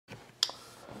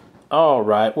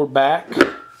Alright, we're back.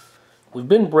 We've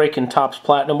been breaking Topps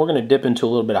Platinum. We're going to dip into a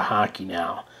little bit of hockey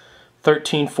now.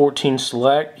 13-14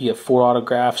 select. You get 4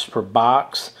 autographs per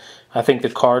box. I think the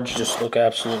cards just look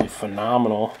absolutely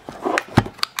phenomenal.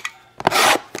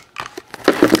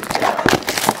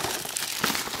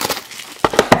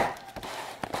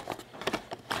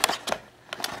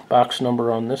 Box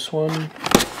number on this one.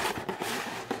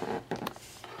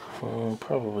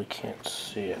 Probably can't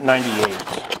see it. 98.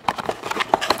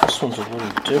 This one's a little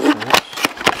different.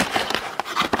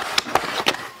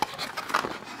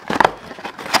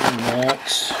 And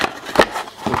that's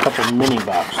a couple mini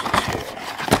boxes here.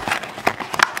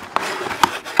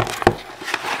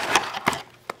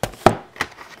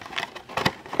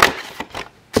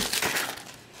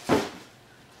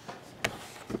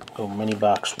 Go mini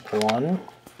box 1.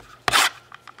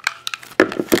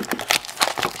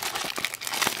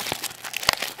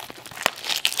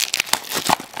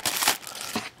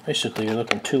 Basically, you're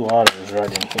looking 2 autos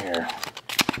right in here.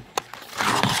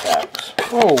 Packs.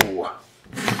 Whoa!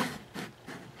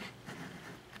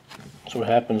 That's what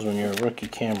happens when you're a rookie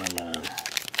cameraman.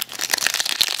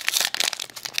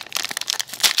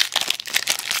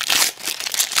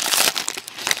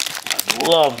 I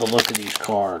love the look of these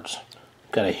cards.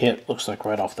 Got a hit, looks like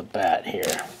right off the bat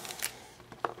here.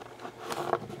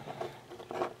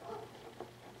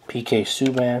 PK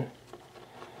Subban.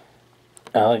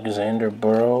 Alexander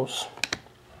Burrows,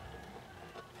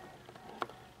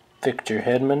 Victor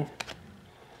Hedman,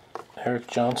 Eric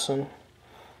Johnson,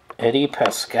 Eddie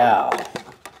Pascal.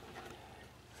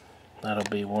 That'll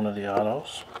be one of the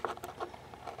autos.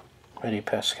 Eddie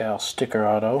Pascal sticker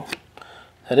auto.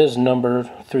 That is number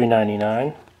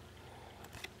 399.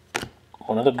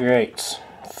 One of the greats,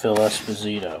 Phil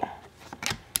Esposito.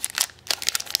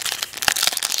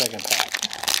 Second pack.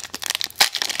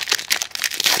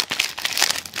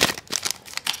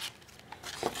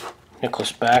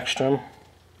 Nicholas Backstrom,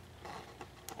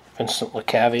 Vincent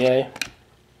LeCavier,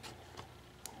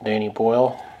 Danny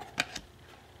Boyle,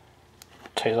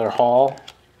 Taylor Hall.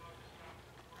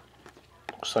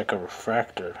 Looks like a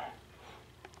refractor.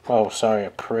 Oh, sorry,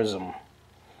 a prism.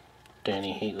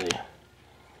 Danny Heatley.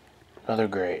 Another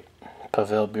great.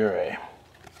 Pavel Bure.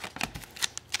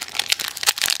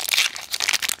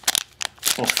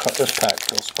 This pack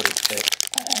feels pretty thick.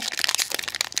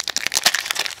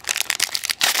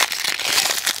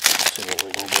 See what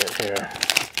we can get here.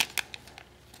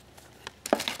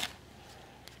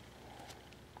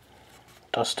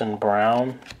 Dustin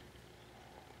Brown,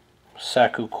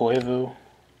 Saku Koivu,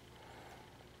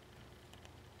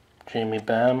 Jamie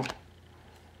Benn. Not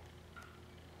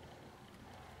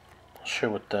sure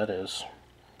what that is.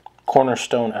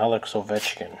 Cornerstone Alex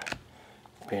Ovechkin,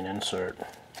 be an insert.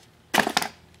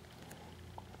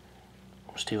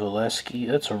 Steve Oleski,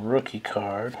 that's a rookie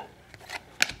card.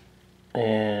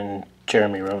 And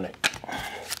Jeremy Roenick.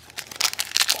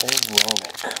 Old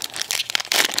Roenick.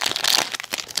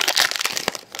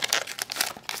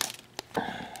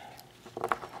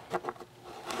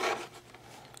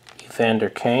 Evander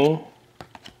Kane.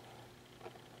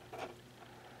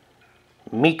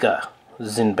 Mika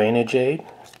Zibanejad.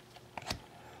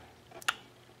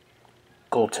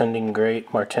 Goaltending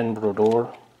great Martin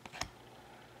Brodeur.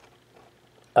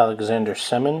 Alexander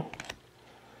Semin.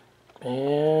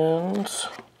 And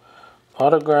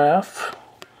autograph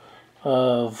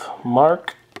of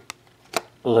Mark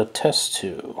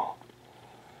Letestu.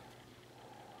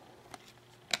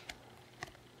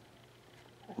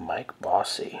 Mike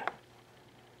Bossy,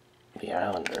 the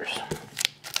Islanders.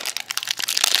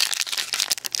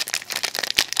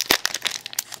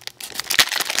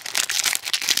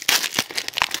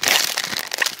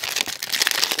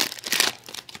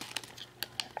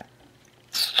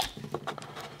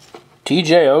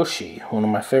 TJ Oshie, one of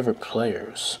my favorite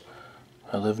players.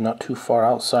 I live not too far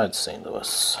outside St.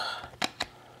 Louis.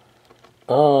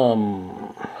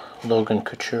 Logan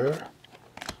Couture.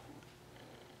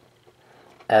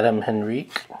 Adam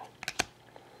Henrique.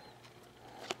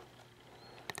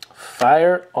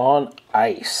 Fire on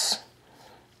Ice.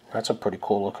 That's a pretty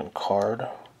cool looking card.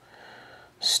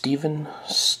 Steven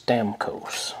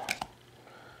Stamkos.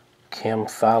 Cam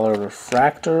Fowler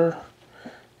Refractor.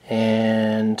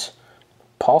 And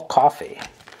Paul Coffey.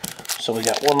 So we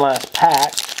got one last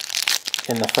pack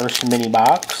in the first mini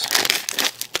box.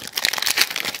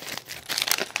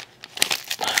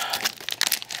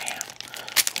 Man,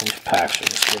 these packs are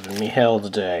just giving me hell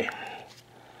today.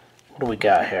 What do we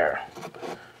got here?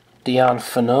 Dion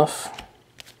Phaneuf.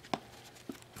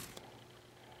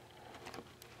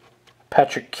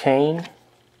 Patrick Kane.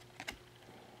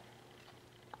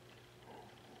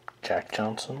 Jack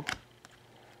Johnson.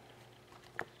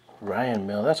 Ryan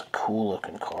Mill, that's a cool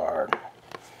looking card.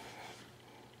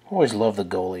 Always love the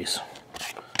goalies.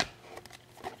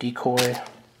 Decoy.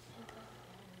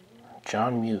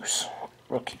 John Muse,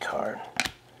 rookie card.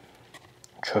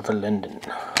 Trevor Linden.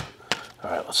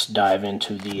 Alright, let's dive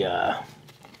into the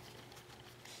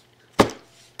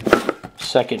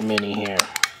second mini here.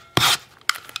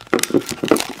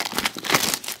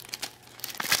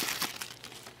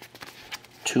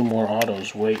 Two more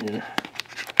autos waiting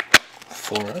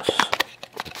for us.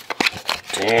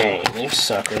 Dang, these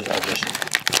suckers are just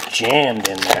jammed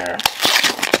in there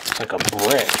like a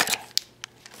brick.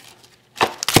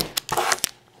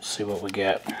 Let's see what we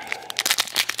get.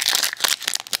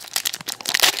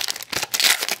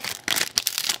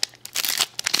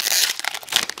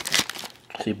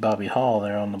 See Bobby Hall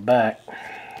there on the back.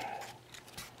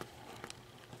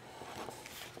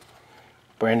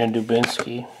 Brandon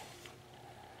Dubinsky.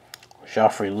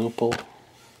 Joffrey Lupul.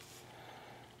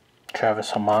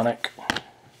 Travis Hamonic.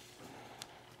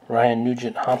 Ryan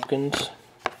Nugent-Hopkins.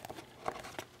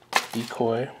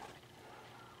 Decoy.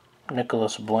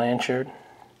 Nicholas Blanchard.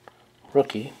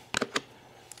 Rookie.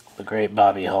 The great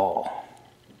Bobby Hall.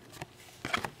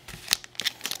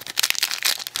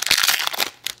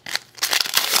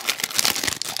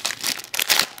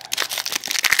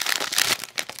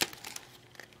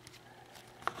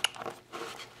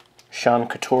 Sean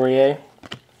Couturier.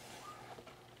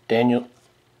 Daniel,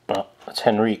 that's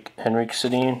Henrique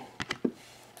Sedin.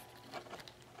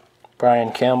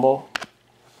 Brian Campbell.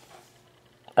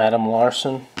 Adam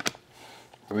Larson.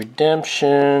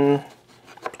 Redemption.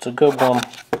 It's a good one.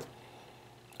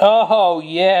 Oh,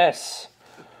 yes.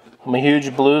 I'm a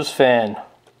huge Blues fan.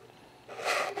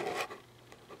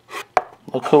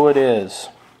 Look who it is.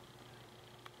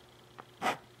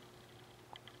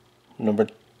 Number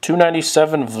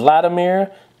 297,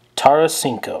 Vladimir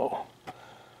Tarasenko.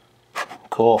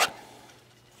 Cool.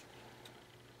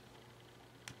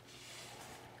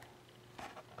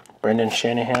 Brendan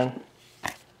Shanahan.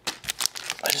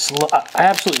 I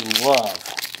absolutely love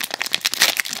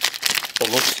the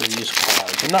looks of these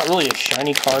cards. I'm not really a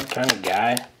shiny card kind of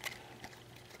guy. I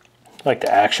like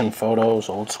the action photos,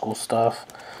 old school stuff.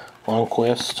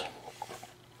 Lundqvist,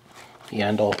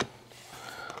 Yandel,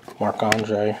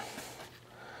 Marc-Andre,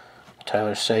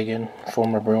 Tyler Seguin,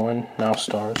 former Bruin, now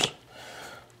Stars.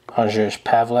 Andrzej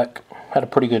Pavlik had a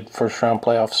pretty good first-round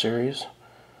playoff series.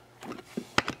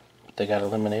 They got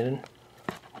eliminated.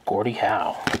 Gordie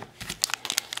Howe.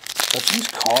 But these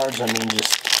cards, I mean,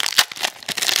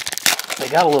 they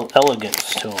got a little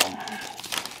elegance to them.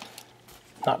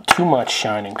 Not too much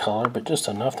shining color, but just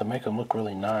enough to make them look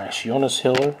really nice. Jonas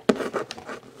Hiller.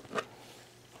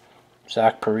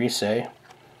 Zach Parise.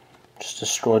 Just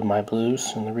destroyed my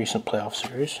Blues in the recent playoff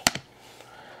series.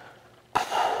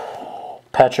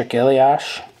 Patrick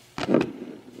Eliash.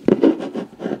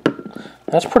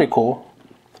 That's pretty cool.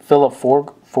 Philip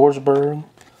Forsberg.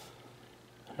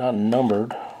 Not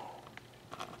numbered.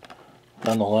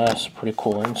 Nonetheless, pretty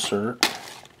cool insert.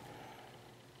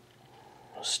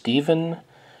 Steven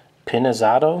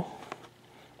Pinizzato.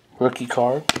 Rookie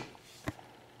card.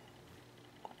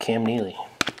 Cam Neely.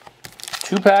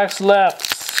 2 packs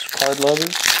left, card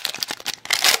lovers.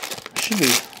 Should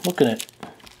be looking at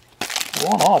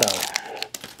one auto.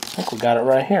 I think we got it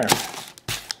right here.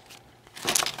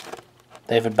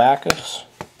 David Backus,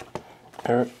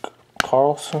 Eric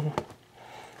Carlson,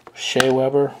 Shea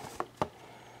Weber,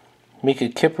 Mika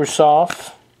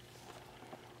Kiprusoff,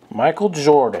 Michael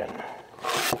Jordan.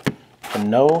 And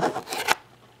no,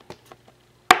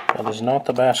 that is not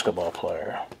the basketball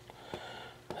player.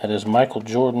 That is Michael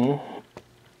Jordan,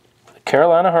 the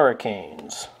Carolina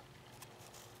Hurricanes.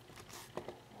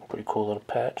 Pretty cool little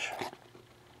patch.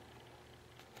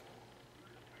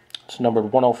 It's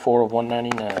numbered 104 of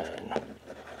 199.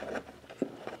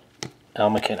 Al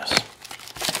McInnes.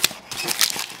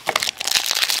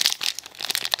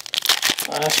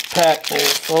 Last pack there,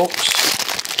 folks.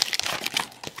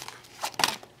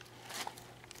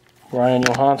 Ryan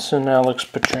Johansson, Alex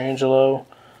Pietrangelo,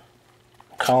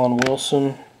 Colin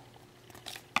Wilson,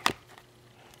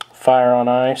 Fire on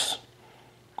Ice,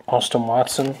 Austin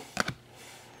Watson,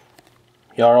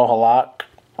 Jarl Halak,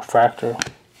 Refractor,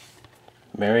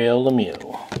 Mario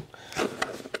Lemieux.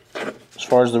 As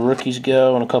far as the rookies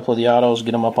go and a couple of the autos,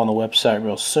 get them up on the website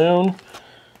real soon.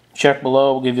 Check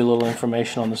below, we'll give you a little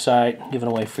information on the site, giving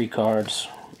away free cards,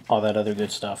 all that other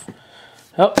good stuff.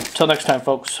 Well, till next time,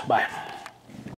 folks. Bye.